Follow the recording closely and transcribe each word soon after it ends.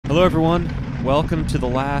Hello everyone, welcome to the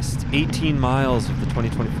last 18 miles of the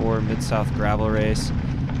 2024 Mid-South Gravel Race.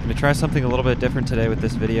 I'm going to try something a little bit different today with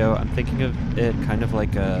this video. I'm thinking of it kind of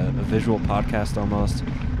like a visual podcast almost.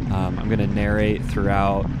 I'm going to narrate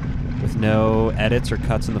throughout with no edits or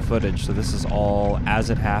cuts in the footage, so this is all as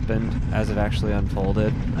it happened, as it actually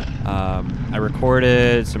unfolded. I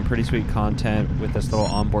recorded some pretty sweet content with this little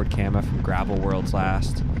onboard camera from Gravel Worlds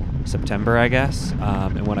last September, I guess,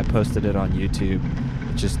 and when I posted it on YouTube,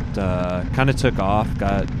 it just kind of took off,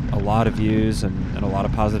 got a lot of views and a lot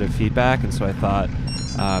of positive feedback, and so I thought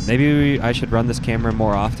maybe I should run this camera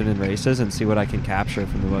more often in races and see what I can capture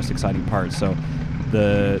from the most exciting parts. So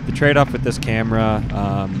the trade-off with this camera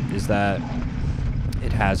is that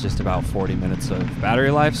it has just about 40 minutes of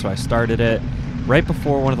battery life, so I started it right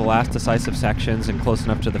before one of the last decisive sections and close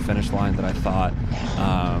enough to the finish line that I thought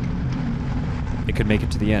it could make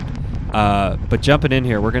it to the end. But jumping in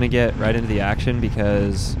here, we're going to get right into the action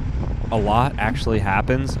because a lot actually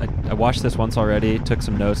happens. I watched this once already, took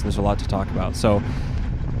some notes, and there's a lot to talk about. So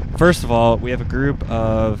first of all, we have a group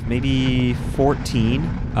of maybe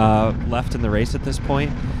 14 left in the race at this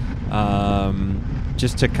point.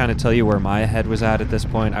 Just to kind of tell you where my head was at this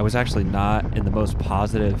point, I was actually not in the most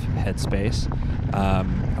positive headspace.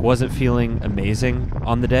 I wasn't feeling amazing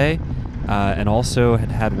on the day. And also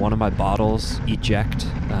had one of my bottles eject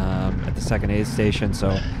at the second aid station,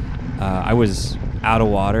 so I was out of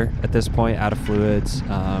water at this point, out of fluids,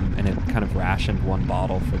 and it kind of rationed one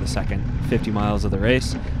bottle for the second 50 miles of the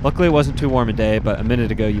race. Luckily it wasn't too warm a day, but a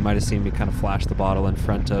minute ago you might have seen me kind of flash the bottle in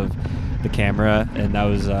front of the camera, and that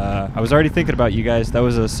was I was already thinking about you guys. That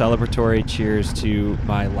was a celebratory cheers to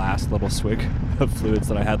my last little swig of fluids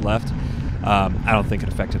that I had left. I don't think it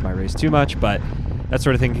affected my race too much, but that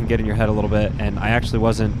sort of thing can get in your head a little bit, and I actually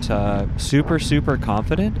wasn't super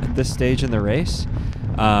confident at this stage in the race.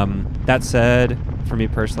 That said, for me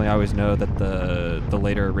personally, I always know that the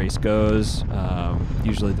later a race goes,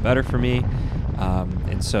 usually the better for me.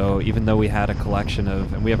 And so even though we had a collection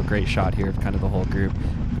of, and we have a great shot here of kind of the whole group,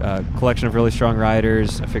 collection of really strong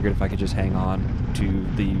riders, I figured if I could just hang on to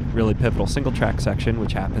the really pivotal single track section,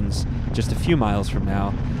 which happens just a few miles from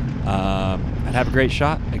now, I'd have a great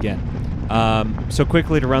shot again. So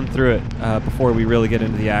quickly to run through it before we really get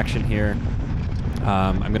into the action here,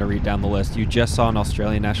 I'm going to read down the list. You just saw an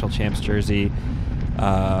Australian National Champs jersey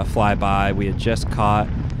fly by. We had just caught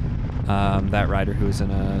that rider who was in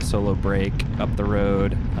a solo break up the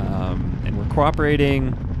road, and we're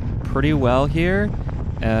cooperating pretty well here.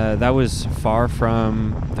 That was far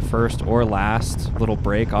from the first or last little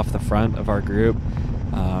break off the front of our group.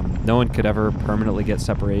 No one could ever permanently get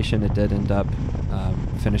separation. It did end up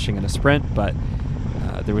finishing in a sprint, but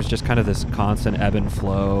there was just kind of this constant ebb and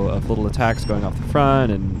flow of little attacks going off the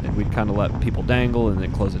front, and we'd kind of let people dangle and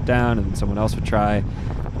then close it down, and then someone else would try.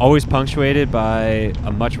 Always punctuated by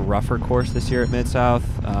a much rougher course this year at Mid-South.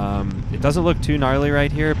 It doesn't look too gnarly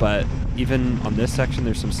right here, but even on this section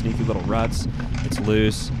there's some sneaky little ruts. It's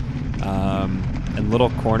loose, and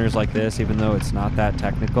little corners like this, even though it's not that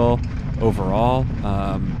technical overall,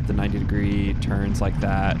 the 90-degree turns like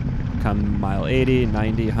that come mile 80,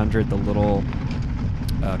 90, 100, the little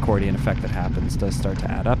accordion effect that happens does start to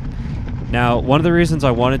add up. Now, one of the reasons I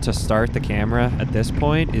wanted to start the camera at this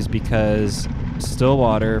point is because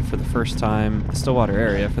Stillwater, for the first time, the Stillwater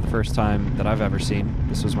area, for the first time that I've ever seen,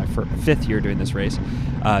 this was my fifth year doing this race,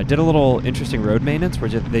 did a little interesting road maintenance where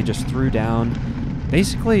they just threw down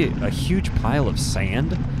basically a huge pile of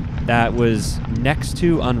sand that was next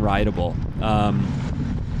to unrideable.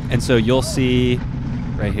 And so you'll see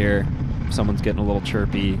right here, someone's getting a little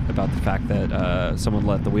chirpy about the fact that someone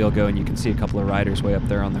let the wheel go, and you can see a couple of riders way up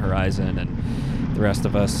there on the horizon, and the rest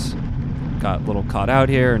of us got a little caught out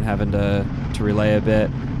here and having to relay a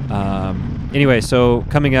bit. Anyway, so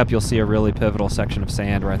coming up, you'll see a really pivotal section of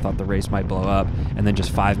sand where I thought the race might blow up, and then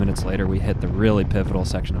just 5 minutes later, we hit the really pivotal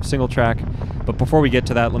section of single track. But before we get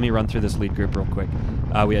to that, let me run through this lead group real quick.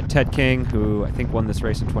 We had Ted King, who I think won this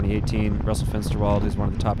race in 2018, Russell Finsterwald, who's one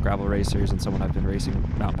of the top gravel racers and someone I've been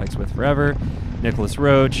racing mountain bikes with forever, Nicholas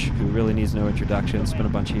Roach, who really needs no introduction, spent a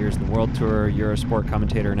bunch of years in the World Tour, Eurosport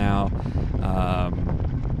commentator now,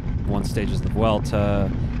 won stages of the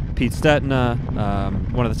Vuelta, Pete Stetina,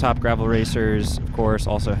 one of the top gravel racers, of course,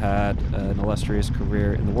 also had an illustrious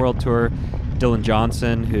career in the World Tour. Dylan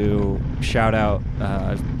Johnson, who, shout out,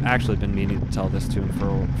 I've actually been meaning to tell this to him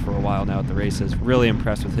for a while now at the races. Really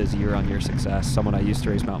impressed with his year-on-year success, someone I used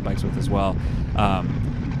to race mountain bikes with as well,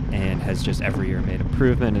 and has just every year made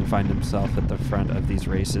improvement and find himself at the front of these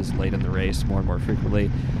races late in the race more and more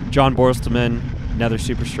frequently. John Borstelman, another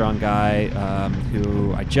super strong guy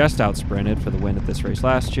who I just out-sprinted for the win at this race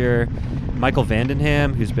last year. Michael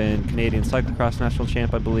Vandenham, who's been Canadian cyclocross national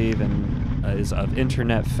champ, I believe, and is of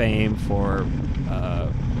internet fame for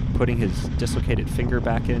putting his dislocated finger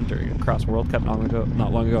back in during a cross World Cup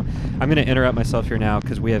not long ago. I'm going to interrupt myself here now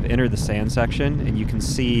because we have entered the sand section, and you can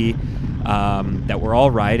see that we're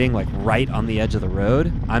all riding like right on the edge of the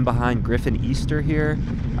road. I'm behind Griffin Easter here,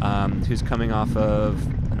 who's coming off of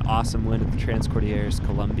an awesome win at the Transcordilleras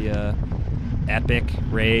Colombia epic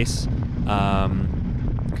race.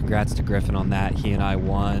 Congrats to Griffin on that. He and I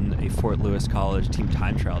won a Fort Lewis College team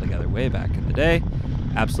time trial together way back in the day.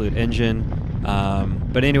 Absolute engine.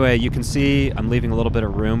 But anyway, you can see I'm leaving a little bit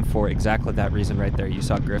of room for exactly that reason right there. You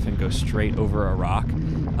saw Griffin go straight over a rock.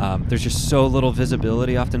 There's just so little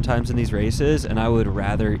visibility oftentimes in these races, and I would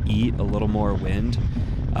rather eat a little more wind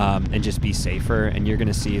and just be safer. And you're going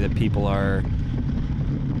to see that people are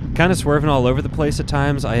kind of swerving all over the place at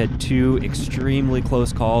times. I had 2 extremely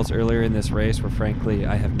close calls earlier in this race where, frankly,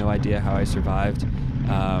 I have no idea how I survived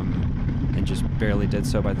and just barely did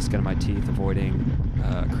so by the skin of my teeth, avoiding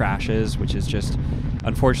crashes, which is just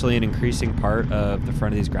unfortunately an increasing part of the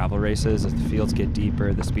front of these gravel races. As the fields get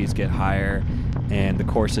deeper, the speeds get higher, and the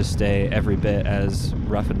courses stay every bit as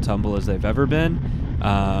rough and tumble as they've ever been.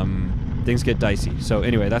 Things get dicey. So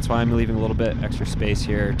anyway, that's why I'm leaving a little bit extra space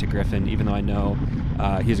here to Griffin, even though I know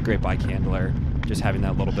he's a great bike handler. Just having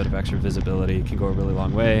that little bit of extra visibility can go a really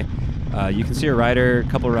long way. You can see a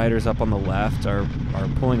couple of riders up on the left are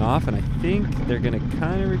pulling off, and I think they're going to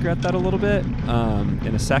kind of regret that a little bit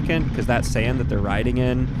in a second, because that sand that they're riding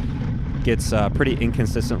in gets pretty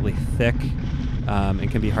inconsistently thick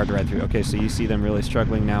and can be hard to ride through. Okay, so you see them really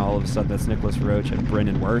struggling now. All of a sudden, that's Nicholas Roach and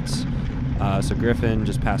Brennan Wirtz. So Griffin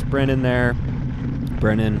just passed Brennan there.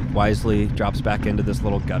 Brennan wisely drops back into this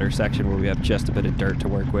little gutter section where we have just a bit of dirt to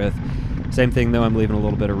work with. Same thing though, I'm leaving a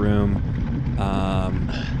little bit of room.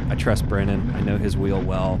 I trust Brennan. I know his wheel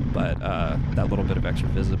well, but that little bit of extra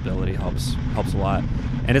visibility helps a lot.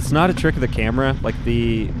 And it's not a trick of the camera. Like,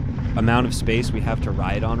 the amount of space we have to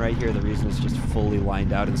ride on right here, the reason it's just fully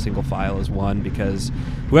lined out in single file is, one, because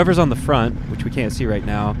whoever's on the front, which we can't see right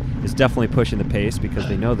now, is definitely pushing the pace because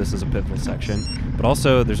they know this is a pivotal section. But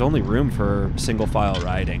also, there's only room for single file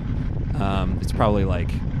riding. It's probably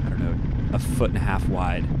like, I don't know, 1.5 feet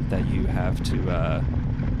wide that you have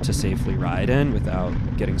to safely ride in without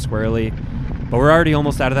getting squirrely. But we're already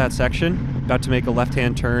almost out of that section. About to make a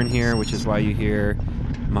left-hand turn here, which is why you hear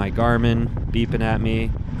my Garmin beeping at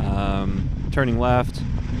me. Turning left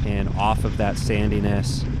and off of that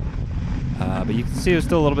sandiness. But you can see it's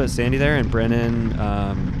still a little bit sandy there, and Brennan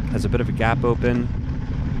has a bit of a gap open.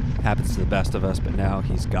 Happens to the best of us, but now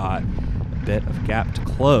he's got a bit of gap to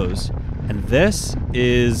close. And this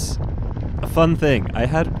is a fun thing.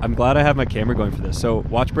 I'm glad I have my camera going for this. So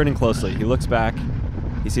watch Brennan closely. He looks back.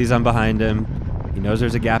 He sees I'm behind him. He knows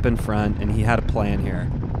there's a gap in front, and he had a plan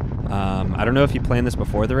here. I don't know if he planned this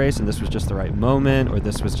before the race and this was just the right moment, or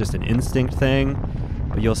this was just an instinct thing,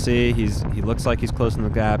 but you'll see he looks like he's closing the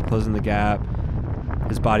gap.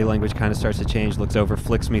 His body language kind of starts to change, looks over,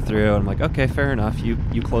 flicks me through, and I'm like, okay, fair enough.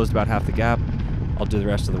 You closed about half the gap. I'll do the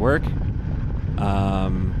rest of the work.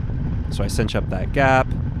 So I cinch up that gap,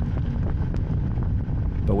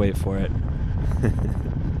 but wait for it.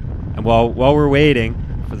 And while we're waiting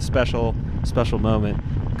for the special moment,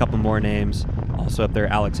 a couple more names. Also up there,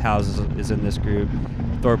 Alex Howes is in this group.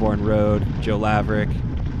 Thorborn Road, Joe Laverick.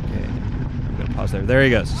 Okay, I'm going to pause there. There he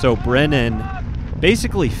goes. So Brennan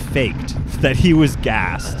basically faked that he was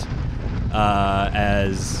gassed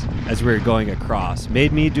as we were going across.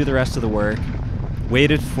 Made me do the rest of the work.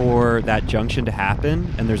 Waited for that junction to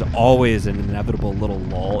happen, and there's always an inevitable little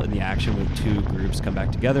lull in the action when 2 groups come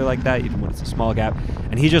back together like that, even when it's a small gap.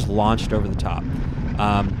 And he just launched over the top.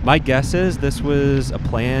 My guess is this was a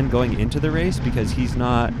plan going into the race because he's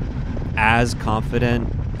not as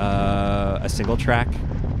confident a single track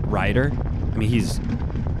rider. I mean, he's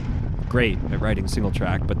great at riding single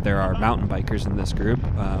track, but there are mountain bikers in this group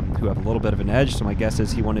who have a little bit of an edge. So my guess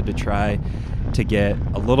is he wanted to try to get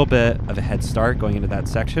a little bit of a head start going into that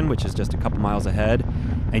section, which is just a couple miles ahead.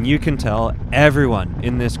 And you can tell everyone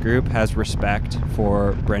in this group has respect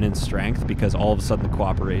for Brennan's strength because all of a sudden the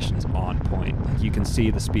cooperation is on point. Like, you can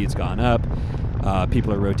see the speed's gone up,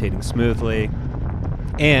 people are rotating smoothly.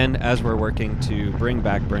 And as we're working to bring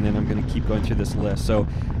back Brennan, I'm going to keep going through this list. So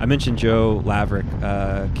I mentioned Joe Laverick,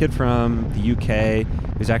 a kid from the UK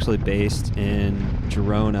who's actually based in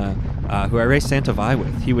Girona, who I raced Santa Vi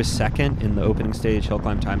with. He was second in the opening stage hill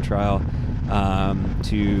climb time trial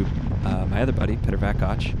to my other buddy, Peter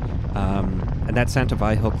Vakoch. And that Santa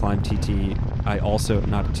Vi hill climb TT,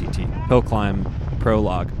 hill climb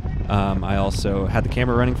prologue. I also had the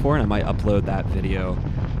camera running for, and I might upload that video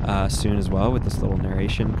soon as well with this little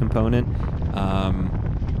narration component.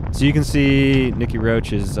 So you can see Nicky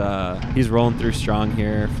Roach is he's rolling through strong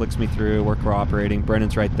here, flicks me through, we're cooperating.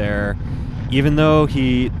 Brennan's right there. Even though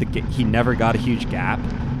he never got a huge gap,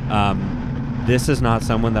 this is not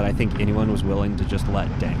someone that I think anyone was willing to just let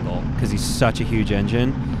dangle because he's such a huge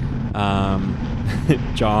engine.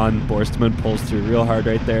 John Borstman pulls through real hard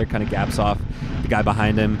right there, kind of gaps off the guy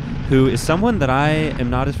behind him, who is someone that I am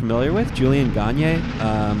not as familiar with, Julien Gagne.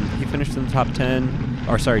 He finished in the top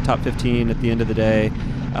 15 at the end of the day.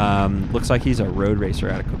 Looks like he's a road racer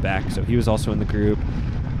out of Quebec, so he was also in the group.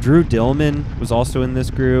 Drew Dillman was also in this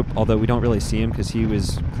group, although we don't really see him because he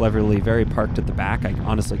was cleverly very parked at the back. I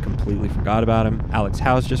honestly completely forgot about him. Alex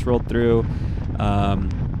Howes just rolled through,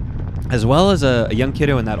 as well as a young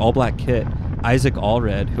kiddo in that all-black kit, Isaac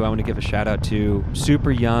Allred, who I want to give a shout-out to. Super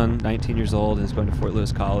young, 19 years old, and is going to Fort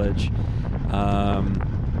Lewis College. And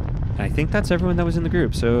I think that's everyone that was in the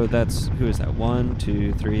group. So that's, who is that? 1,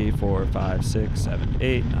 2, 3, 4, 5, 6, 7,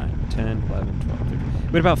 8, 9, 10, 11, 12, 13.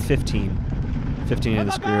 We had about 15 in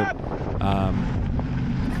this group.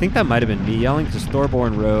 I think that might have been me yelling because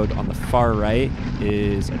Thorborn Road on the far right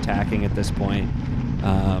is attacking at this point.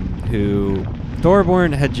 Who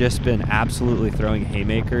Thorborn had just been absolutely throwing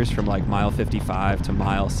haymakers from like mile 55 to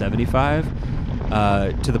mile 75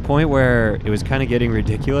 to the point where it was kind of getting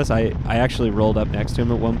ridiculous. I actually rolled up next to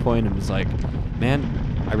him at one point and was like,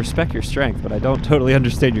 man, I respect your strength, but I don't totally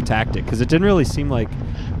understand your tactic, because it didn't really seem like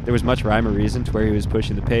there was much rhyme or reason to where he was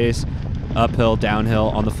pushing the pace. Uphill, downhill,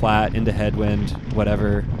 on the flat, into headwind,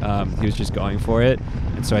 whatever. He was just going for it.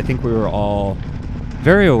 And so I think we were all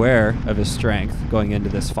very aware of his strength going into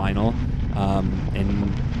this final.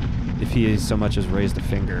 And if he so much as raised a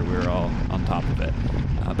finger, we were all on top of it.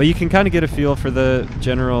 But you can kind of get a feel for the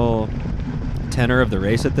general tenor of the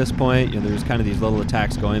race at this point. You know, there's kind of these little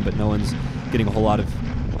attacks going, but no one's getting a whole lot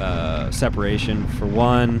of separation. For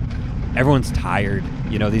one, everyone's tired.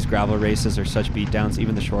 You know, these gravel races are such beatdowns,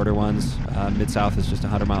 even the shorter ones. Mid-South is just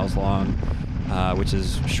 100 miles long, which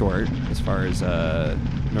is short as far as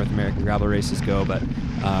North American gravel races go, but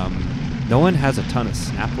no one has a ton of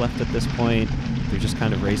snap left at this point. They're just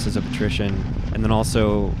kind of races of attrition. And then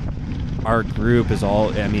also, our group is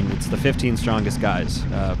all, I mean, it's the 15 strongest guys,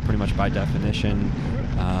 pretty much by definition,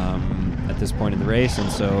 at this point in the race,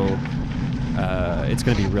 and so it's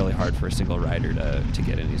going to be really hard for a single rider to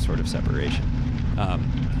get any sort of separation.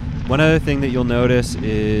 One other thing that you'll notice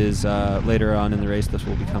is later on in the race, this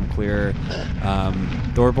will become clearer.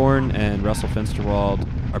 Thorborn and Russell Finsterwald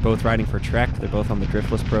are both riding for Trek. They're both on the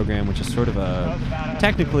Driftless program, which is sort of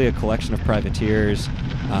technically a collection of privateers,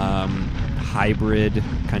 hybrid,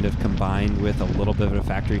 kind of combined with a little bit of a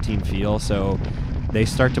factory team feel. So they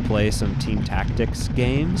start to play some team tactics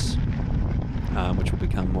games, which will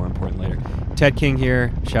become more important later. Ted King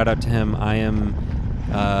here, shout out to him. I am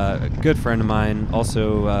a good friend of mine,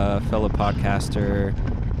 also a fellow podcaster.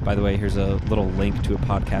 By the way, here's a little link to a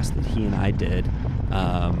podcast that he and I did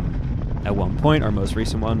at one point, our most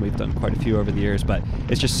recent one. We've done quite a few over the years, but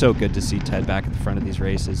it's just so good to see Ted back at the front of these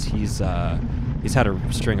races. He's had a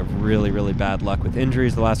string of really, really bad luck with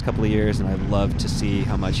injuries the last couple of years, and I love to see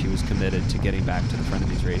how much he was committed to getting back to the front of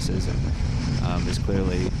these races, and is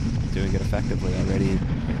clearly doing it effectively already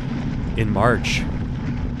in March.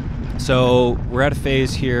 So we're at a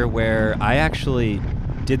phase here where I actually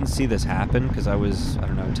didn't see this happen because I was,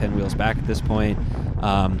 10 wheels back at this point.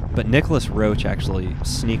 But Nicholas Roach actually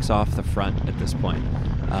sneaks off the front at this point.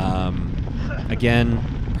 Again,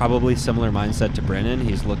 probably similar mindset to Brennan.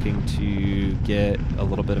 He's looking to get a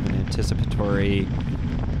little bit of an anticipatory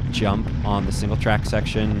jump on the single track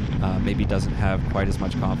section. Maybe doesn't have quite as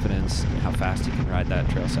much confidence in how fast he can ride that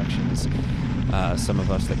trail section as some of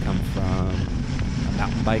us that come from a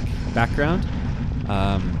mountain bike background.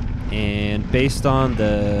 And based on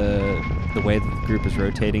the way that the group is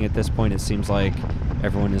rotating at this point, it seems like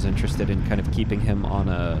everyone is interested in kind of keeping him on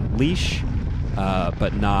a leash,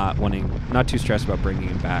 but not too stressed about bringing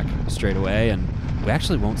him back straight away. And we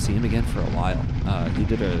actually won't see him again for a while. He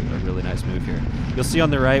did a really nice move here. You'll see on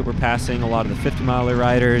the right, we're passing a lot of the 50-miler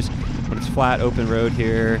riders. When it's flat, open road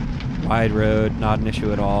here, wide road, not an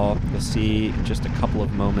issue at all. You'll see in just a couple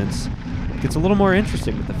of moments it gets a little more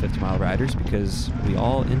interesting with the 50-mile riders because we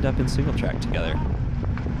all end up in single track together.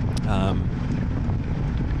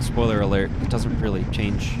 Spoiler alert, it doesn't really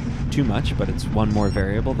change too much, but it's one more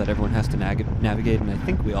variable that everyone has to navigate, and I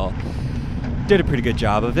think we all did a pretty good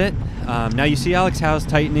job of it. Now you see Alex Howes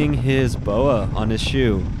tightening his BOA on his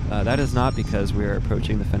shoe. That is not because we're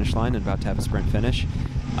approaching the finish line and about to have a sprint finish.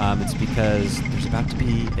 It's because there's about to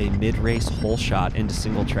be a mid-race hole shot into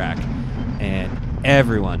single track, and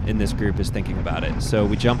everyone in this group is thinking about it. So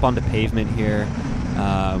we jump onto pavement here,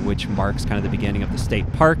 which marks kind of the beginning of the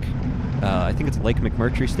state park. I think it's Lake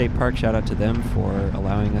McMurtry State Park. Shout out to them for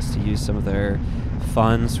allowing us to use some of their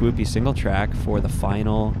fun, swoopy single track for the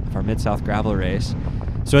final of our Mid-South gravel race.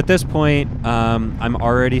 So at this point, I'm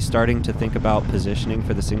already starting to think about positioning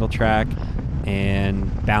for the single track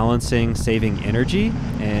and balancing saving energy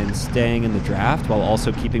and staying in the draft while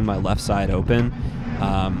also keeping my left side open.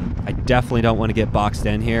 I definitely don't want to get boxed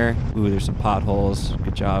in here. Ooh, there's some potholes.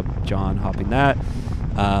 Good job, John, hopping that.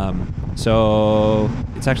 So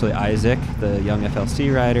it's actually Isaac, the young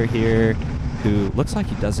FLC rider here, who looks like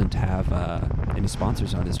he doesn't have any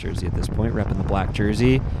sponsors on his jersey at this point, repping the black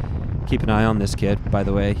jersey. Keep an eye on this kid, by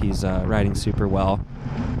the way. He's riding super well.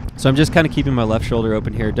 So I'm just kind of keeping my left shoulder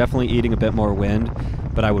open here, definitely eating a bit more wind,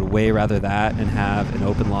 but I would way rather that and have an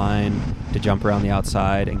open line to jump around the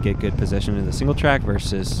outside and get good position in the single track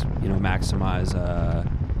versus, you know, maximize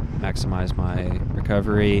my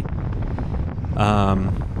recovery.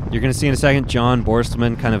 You're going to see in a second, John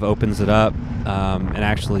Borstelman kind of opens it up and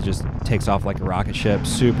actually just takes off like a rocket ship.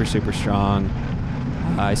 Super, super strong.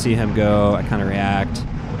 I see him go. I kind of react.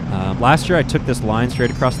 Last year, I took this line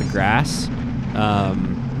straight across the grass,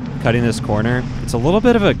 cutting this corner. It's a little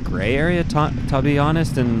bit of a gray area, to be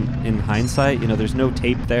honest, in hindsight. You know, there's no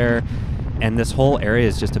tape there. And this whole area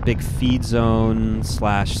is just a big feed zone /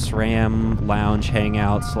 SRAM lounge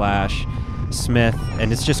hangout / Smith,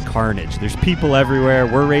 and it's just carnage. There's people everywhere.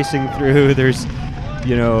 We're racing through. There's,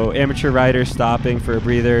 you know, amateur riders stopping for a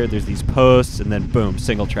breather. There's these posts, and then boom,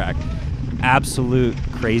 single track. Absolute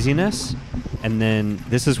craziness. And then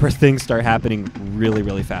this is where things start happening really,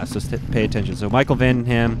 really fast. So pay attention. So Michael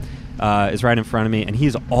Vandenham is right in front of me, and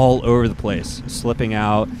he's all over the place, slipping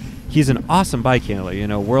out. He's an awesome bike handler, you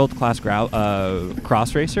know, world-class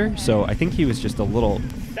cross racer. So I think he was just a little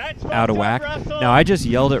out of whack. Now, I just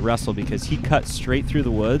yelled at Russell because he cut straight through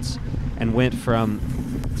the woods and went from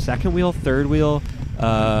second wheel, third wheel,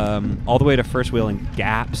 all the way to first wheel and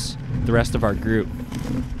gaps the rest of our group.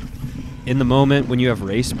 In the moment when you have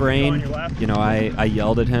race brain, you know, I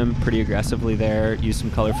yelled at him pretty aggressively there, used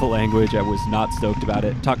some colorful language. I was not stoked about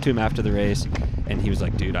it. Talked to him after the race, and he was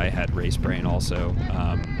like, dude, I had race brain also.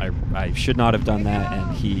 I should not have done that,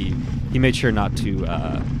 and he made sure not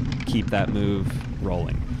to keep that move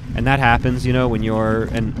rolling. And that happens, you know, when you're,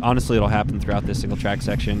 and honestly, it'll happen throughout this single track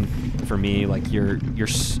section for me. Like you're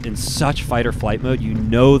in such fight or flight mode, you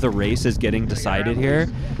know the race is getting decided here.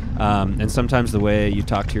 And sometimes the way you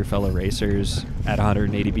talk to your fellow racers at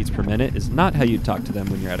 180 beats per minute is not how you talk to them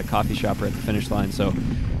when you're at a coffee shop or at the finish line. So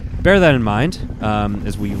bear that in mind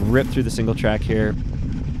as we rip through the single track here.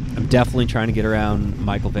 I'm definitely trying to get around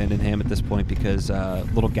Michael Vandenham at this point because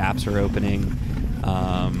little gaps are opening.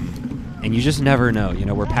 And you just never know. You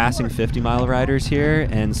know, we're passing 50-mile riders here,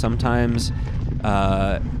 and sometimes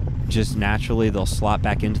just naturally they'll slot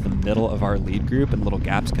back into the middle of our lead group and little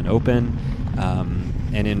gaps can open.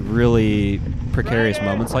 And in really precarious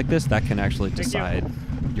moments like this, that can actually decide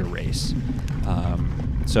your race.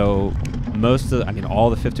 So all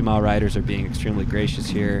the 50-mile riders are being extremely gracious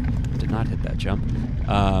here. Did not hit that jump.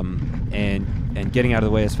 And getting out of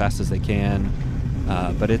the way as fast as they can.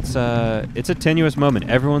 But it's a tenuous moment.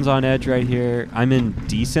 Everyone's on edge right here. I'm in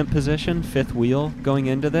decent position, fifth wheel going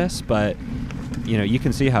into this, but you know, you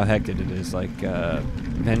can see how hectic it is. Like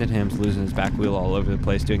Vandenham's losing his back wheel all over the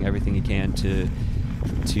place, doing everything he can to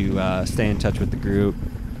stay in touch with the group.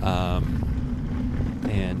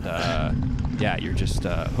 Yeah, you're just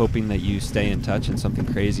hoping that you stay in touch and something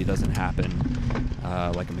crazy doesn't happen,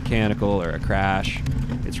 like a mechanical or a crash.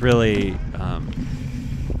 It's really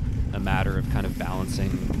a matter of kind of balancing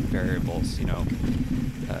variables, you know.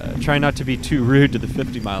 Try not to be too rude to the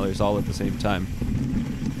 50-milers all at the same time.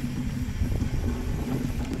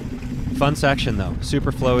 Fun section though,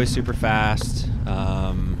 super flowy, super fast.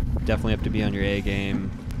 Definitely have to be on your A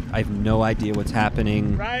game. I have no idea what's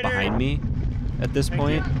happening behind me at this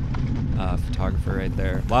point. Photographer right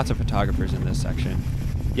there. Lots of photographers in this section.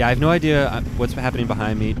 Yeah, I have no idea what's happening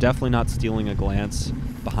behind me. Definitely not stealing a glance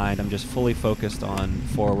behind. I'm just fully focused on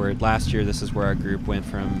forward. Last year, this is where our group went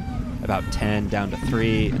from about 10 down to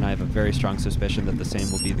 3, and I have a very strong suspicion that the same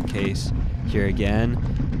will be the case here again.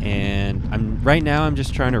 And right now I'm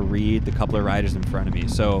just trying to read the couple of riders in front of me.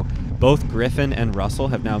 So both Griffin and Russell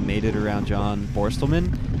have now made it around John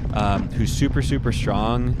Borstelman, who's super, super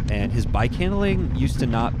strong, and his bike handling used to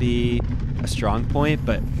not be a strong point,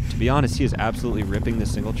 but to be honest, he is absolutely ripping the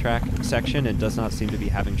single track section and does not seem to be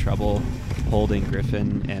having trouble holding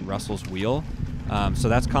Griffin and Russell's wheel. So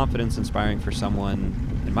that's confidence inspiring for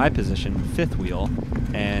someone in my position, fifth wheel,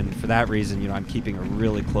 and for that reason, I'm keeping a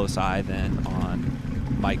really close eye then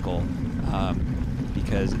on Michael,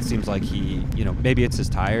 because it seems like he, maybe it's the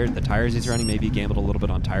tires he's running, maybe he gambled a little bit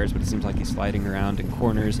on tires, but it seems like he's sliding around in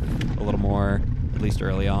corners a little more, at least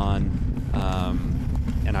early on,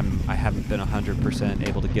 and I haven't been 100%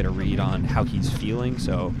 able to get a read on how he's feeling,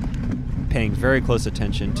 so paying very close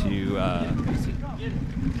attention to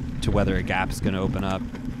whether a gap is going to open up.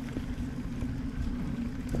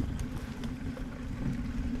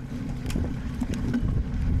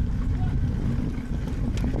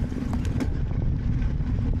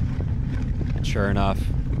 Sure enough,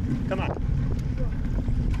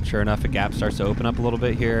 a gap starts to open up a little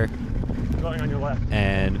bit here. Going on your left.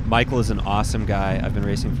 And Michael is an awesome guy. I've been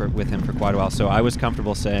racing with him for quite a while, so I was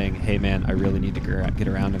comfortable saying, hey man, I really need to get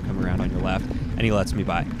around and come around on your left, and he lets me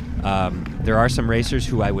by. There are some racers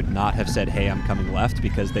who I would not have said, hey, I'm coming left,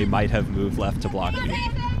 because they might have moved left to block me.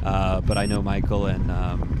 But I know Michael, and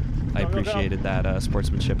I appreciated that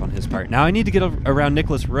sportsmanship on his part. Now I need to get around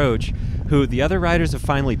Nicholas Roach, who the other riders have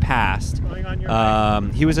finally passed.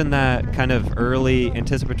 He was in that kind of early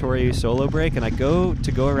anticipatory solo break, and I go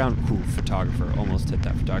around. Photographer, almost hit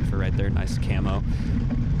that photographer right there. Nice camo.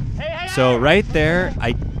 So right there,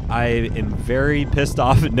 I am very pissed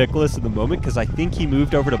off at Nicholas in the moment, because I think he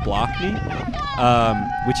moved over to block me,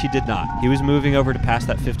 which he did not. He was moving over to pass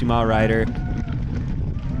that 50-mile rider.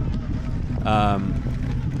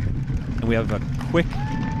 And we have a quick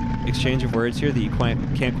exchange of words here that you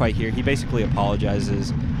can't quite hear. He basically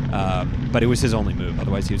apologizes, but it was his only move.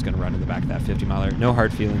 Otherwise, he was going to run to the back of that 50-miler. No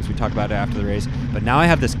hard feelings. We talked about it after the race. But now I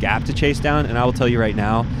have this gap to chase down, and I will tell you right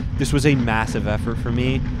now, this was a massive effort for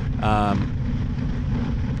me.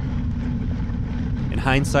 In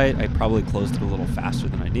hindsight, I probably closed it a little faster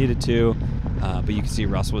than I needed to. But you can see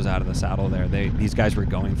Russell was out of the saddle there. These guys were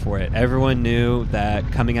going for it. Everyone knew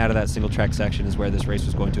that coming out of that single track section is where this race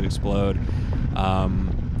was going to explode.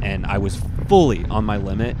 And I was fully on my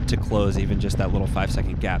limit to close even just that little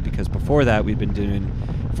 5-second gap, because before that we'd been doing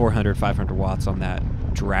 400, 500 watts on that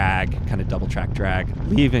drag, kind of double track drag,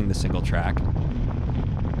 leaving the single track.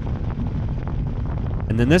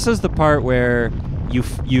 And then this is the part where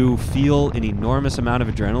you feel an enormous amount of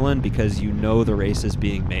adrenaline, because you know the race is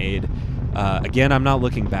being made. Again, I'm not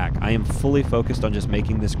looking back. I am fully focused on just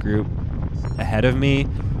making this group ahead of me,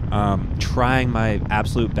 trying my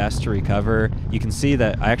absolute best to recover. You can see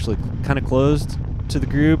that I actually kind of closed to the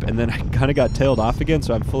group, and then I kind of got tailed off again,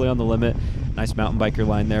 so I'm fully on the limit. Nice mountain biker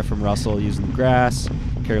line there from Russell, using the grass,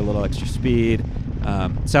 carry a little extra speed.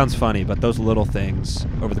 Sounds funny, but those little things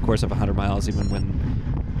over the course of 100 miles, even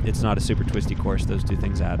when it's not a super twisty course, those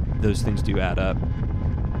things do add up.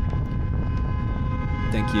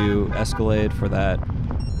 Thank you, Escalade, for that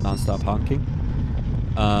nonstop honking.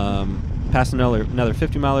 Past another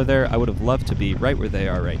 50-miler there. I would have loved to be right where they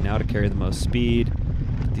are right now to carry the most speed.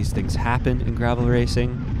 But these things happen in gravel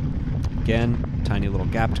racing. Again, tiny little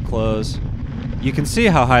gap to close. You can see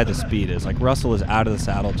how high the speed is. Like, Russell is out of the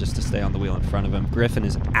saddle just to stay on the wheel in front of him. Griffin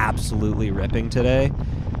is absolutely ripping today.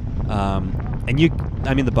 And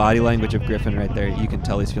the body language of Griffin right there, you can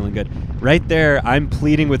tell he's feeling good. Right there, I'm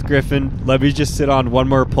pleading with Griffin, let me just sit on one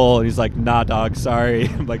more pull. And he's like, nah, dog, sorry.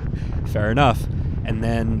 I'm like, fair enough. And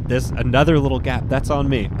then there's another little gap. That's on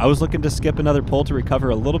me. I was looking to skip another pull to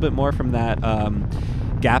recover a little bit more from that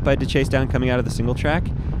gap I had to chase down coming out of the single track.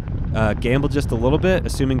 Gambled just a little bit,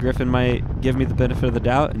 assuming Griffin might give me the benefit of the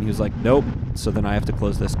doubt. And he was like, nope. So then I have to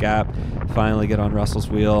close this gap, finally get on Russell's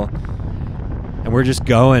wheel. And we're just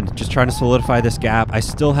going, just trying to solidify this gap. I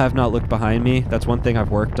still have not looked behind me. That's one thing I've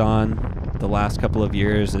worked on the last couple of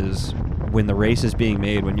years, is when the race is being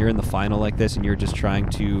made, when you're in the final like this and you're just trying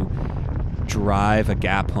to drive a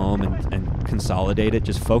gap home and consolidate it,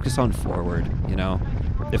 just focus on forward.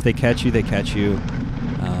 If they catch you, they catch you.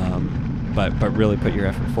 But really put your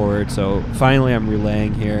effort forward. So finally I'm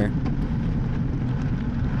relaying here,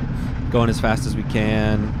 going as fast as we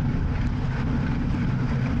can.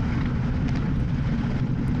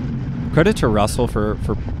 Credit to Russell for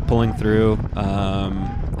pulling through,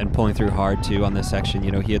 and pulling through hard too on this section.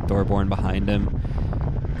 He had Thorborn behind him,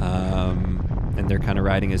 and they're kind of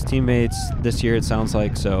riding as teammates this year, it sounds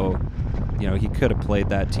like. So, he could have played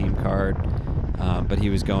that team card, but he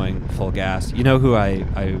was going full gas. Who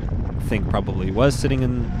I think probably was sitting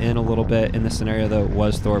in a little bit in this scenario, though,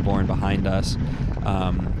 was Thorborn behind us,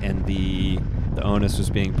 and the onus was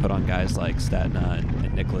being put on guys like Statna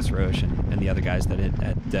and Nicholas Roche and the other guys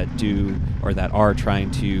that do or that are trying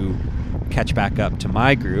to catch back up to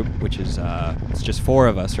my group, which is it's just 4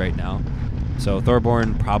 of us right now. So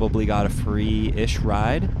Thorborn probably got a free-ish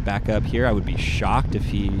ride back up here. I would be shocked if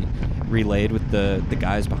he relayed with the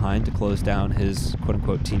guys behind to close down his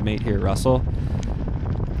quote-unquote teammate here, Russell.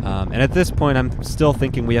 And at this point, I'm still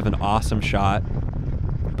thinking we have an awesome shot,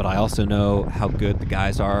 but I also know how good the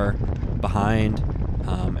guys are behind.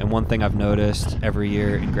 And one thing I've noticed every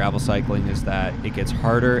year in gravel cycling is that it gets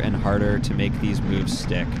harder and harder to make these moves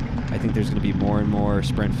stick. I think there's going to be more and more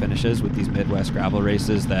sprint finishes with these Midwest gravel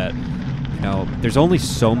races that, you know, there's only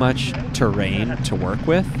so much terrain to work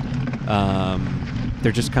with.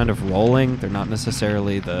 They're just kind of rolling. They're not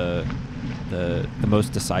necessarily the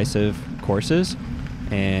most decisive courses.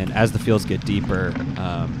 And as the fields get deeper,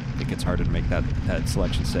 it gets harder to make that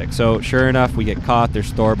selection stick. So sure enough, we get caught.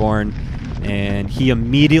 There's Thorborn, and he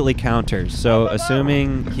immediately counters. So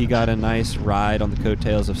assuming he got a nice ride on the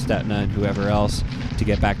coattails of Stetna and whoever else to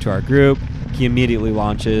get back to our group, he immediately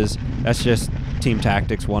launches. That's just team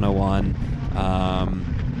tactics 101.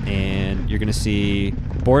 And you're going to see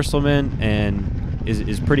Borselman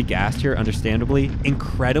is pretty gassed here, understandably.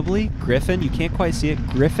 Incredibly, Griffin, you can't quite see it.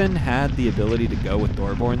 Griffin had the ability to go with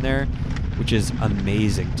Thorborn there, which is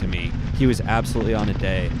amazing to me. He was absolutely on a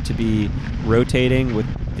day. To be rotating with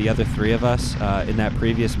the other three of us in that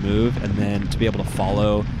previous move, and then to be able to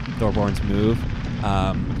follow Thorborn's move,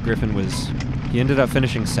 Griffin he ended up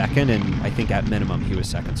finishing second, and I think at minimum he was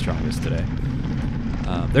second strongest today.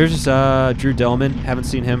 There's Drew Dillman. Haven't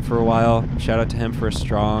seen him for a while. Shout out to him for a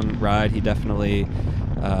strong ride. He definitely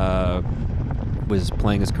was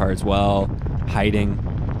playing his cards well, hiding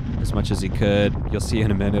as much as he could. You'll see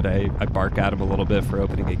in a minute I bark at him a little bit for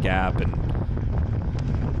opening a gap and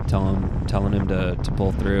telling him to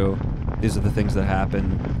pull through. These are the things that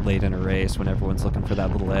happen late in a race when everyone's looking for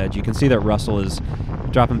that little edge. You can see that Russell is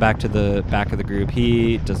dropping back to the back of the group.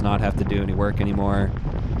 He does not have to do any work anymore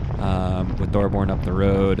with Thorborn up the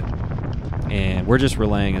road. And we're just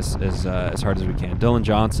relaying as hard as we can. Dylan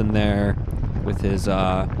Johnson there with his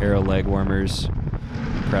aero leg warmers.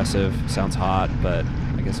 Impressive. Sounds hot, but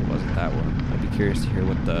I guess it wasn't that warm. I'd be curious to hear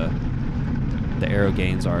what the aero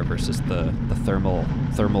gains are versus the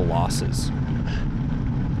thermal losses.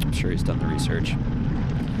 I'm sure he's done the research.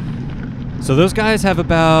 So those guys have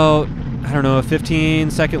about, I don't know, a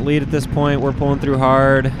 15-second lead at this point. We're pulling through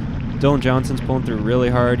hard. Dylan Johnson's pulling through really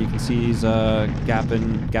hard. You can see he's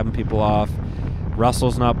gapping people off.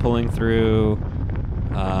 Russell's not pulling through.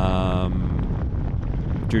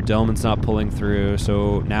 Drew Dillman's not pulling through.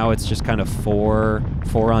 So now it's just kind of four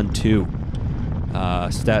on two.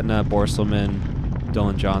 Stetna, Borselman,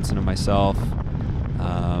 Dylan Johnson, and myself.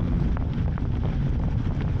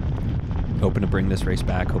 Hoping to bring this race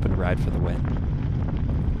back, hoping to ride for the win.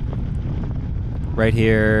 Right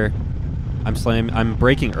here, I'm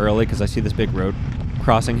braking early because I see this big road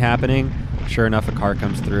crossing happening. Sure enough, a car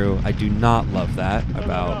comes through. I do not love that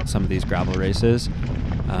about some of these gravel races.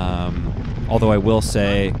 Although I will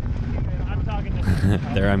say,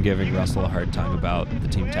 there I'm giving Russell a hard time about the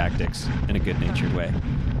team tactics in a good-natured way.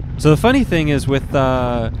 So the funny thing is with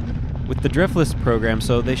the Driftless program,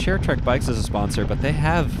 so they share Trek Bikes as a sponsor, but they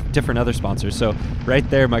have different other sponsors. So right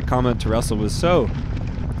there, my comment to Russell was, so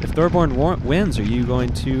if Thorborn wins, are you going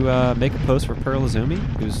to make a post for Pearl Izumi,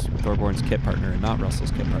 who's Thorborn's kit partner and not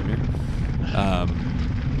Russell's kit partner?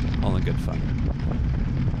 All in good fun.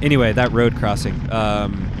 Anyway, that road crossing.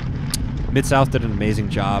 Mid-South did an amazing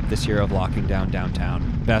job this year of locking down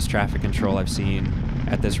downtown. Best traffic control I've seen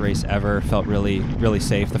at this race ever. Felt really, really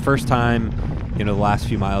safe. The first time, the last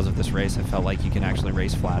few miles of this race, I felt like you can actually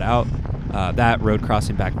race flat out. That road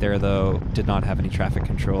crossing back there, though, did not have any traffic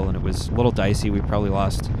control, and it was a little dicey. We probably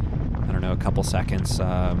lost, I don't know, a couple seconds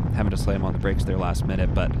having to slam on the brakes there last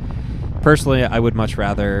minute. But personally, I would much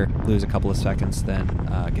rather lose a couple of seconds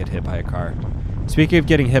than get hit by a car. Speaking of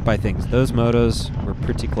getting hit by things, those motos were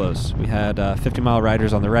pretty close. We had 50-mile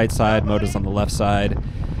riders on the right side, motos on the left side.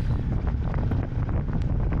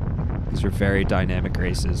 These are very dynamic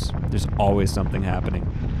races. There's always something happening.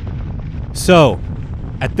 So,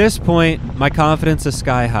 at this point, my confidence is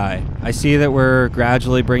sky high. I see that we're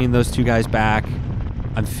gradually bringing those two guys back.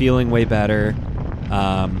 I'm feeling way better.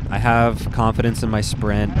 I have confidence in my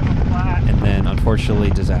sprint. And then, unfortunately,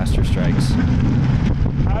 disaster strikes.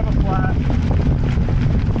 I have a flat.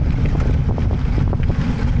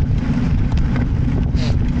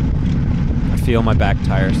 I feel my back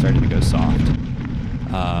tire starting to go soft.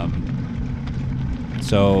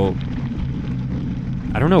 So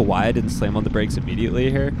I don't know why I didn't slam on the brakes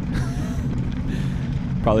immediately here.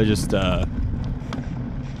 Probably just a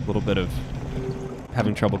little bit of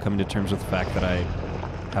having trouble coming to terms with the fact that I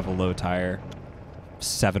have a low tire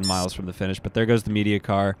 7 miles from the finish. But there goes the media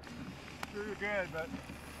car. You're good, but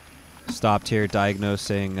stopped here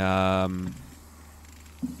diagnosing the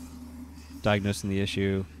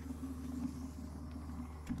issue.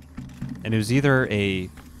 And it was either a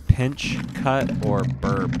pinch cut or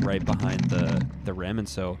burp right behind the rim, and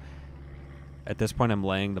so at this point I'm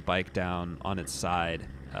laying the bike down on its side,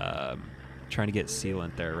 trying to get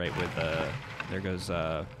sealant there, right with there goes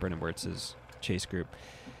Brennan Wirtz's chase group.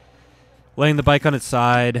 Laying the bike on its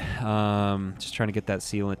side, just trying to get that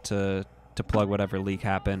sealant to plug whatever leak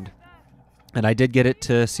happened. And I did get it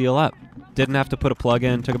to seal up. Didn't have to put a plug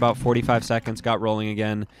in. Took about 45 seconds, got rolling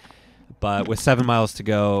again. But with 7 miles to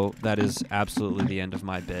go, that is absolutely the end of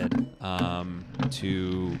my bid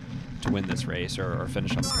to win this race or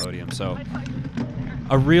finish on the podium. So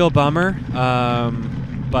a real bummer.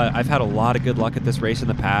 But I've had a lot of good luck at this race in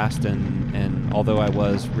the past, and although I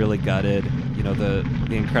was really gutted, you know, the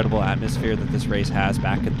incredible atmosphere that this race has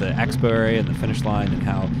back at the expo area and the finish line, and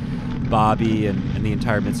how Bobby and the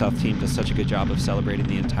entire Mid-South team does such a good job of celebrating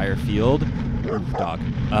the entire field. Dog.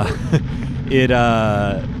 It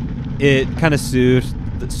kind of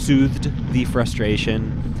soothed the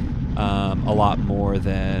frustration a lot more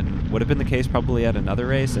than would have been the case probably at another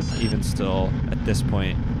race. And even still, at this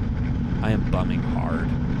point, I am bumming hard.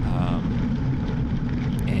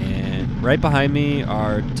 And right behind me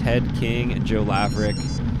are Ted King and Joe Laverick.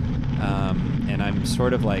 And I'm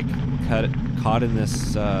sort of like caught in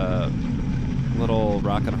this little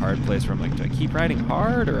rock and hard place where I'm like, do I keep riding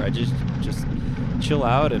hard, or I just chill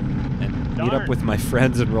out and meet up with my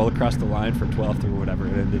friends and roll across the line for 12th or whatever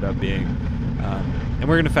it ended up being. And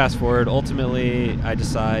we're going to fast forward. Ultimately, I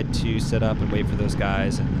decide to sit up and wait for those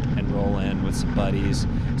guys and roll in with some buddies.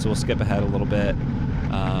 So we'll skip ahead a little bit.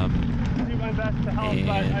 I do my best to help, but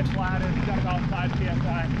I flatted, got about 5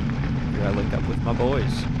 PSI. Here I link up with my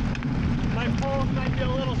boys. My pulls might be a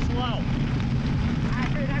little slow.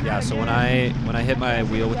 Yeah, so when I hit my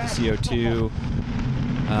wheel with the CO2,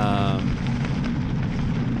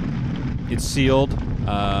 it's sealed,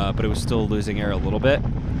 but it was still losing air a little bit.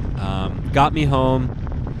 Got me home,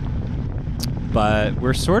 but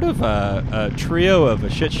we're sort of a trio of a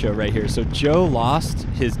shit show right here. So Joe lost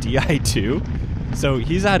his DI2, so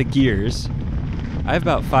he's out of gears. I have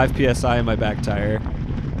about 5 PSI in my back tire,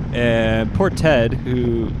 and poor Ted,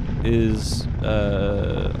 who is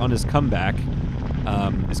on his comeback,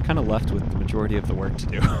 is kind of left with the majority of the work to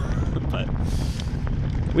do. But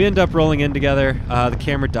we end up rolling in together. The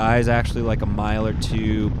camera dies actually like a mile or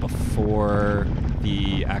two before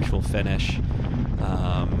the actual finish.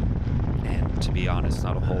 And to be honest,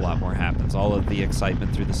 not a whole lot more happens. All of the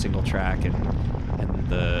excitement through the single track and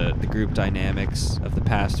the group dynamics of the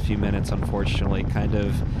past few minutes, unfortunately, kind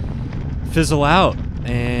of fizzle out.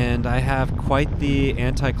 And I have quite the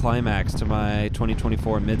anticlimax to my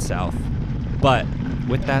 2024 Mid-South. But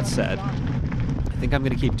with that said, I think I'm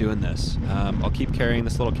going to keep doing this. I'll keep carrying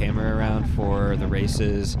this little camera around for the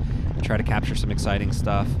races, try to capture some exciting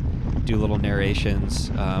stuff, do little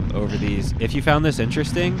narrations over these. If you found this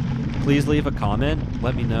interesting, please leave a comment.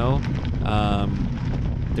 Let me know.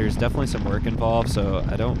 There's definitely some work involved, so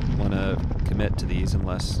I don't want to commit to these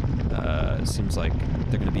unless it seems like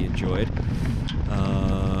they're going to be enjoyed.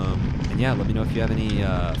 And yeah, let me know if you have any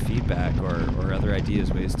feedback or other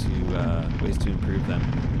ideas, ways to improve them.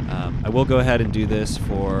 I will go ahead and do this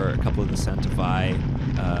for a couple of the Centify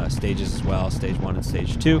stages as well, stage 1 and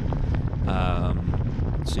stage 2.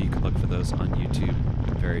 So you can look for those on YouTube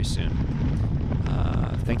very soon.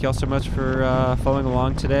 Thank you all so much for following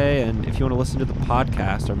along today. And if you want to listen to the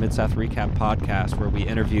podcast, our Mid-South Recap podcast, where we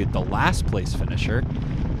interviewed the last place finisher,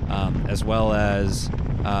 as well as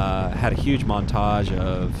had a huge montage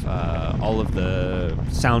of all of the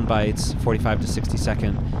sound bites, 45 to 60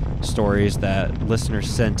 second stories that listeners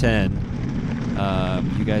sent in.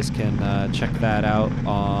 You guys can check that out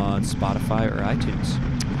on Spotify or iTunes.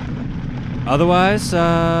 Otherwise,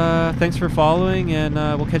 thanks for following, and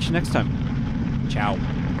we'll catch you next time. Ciao.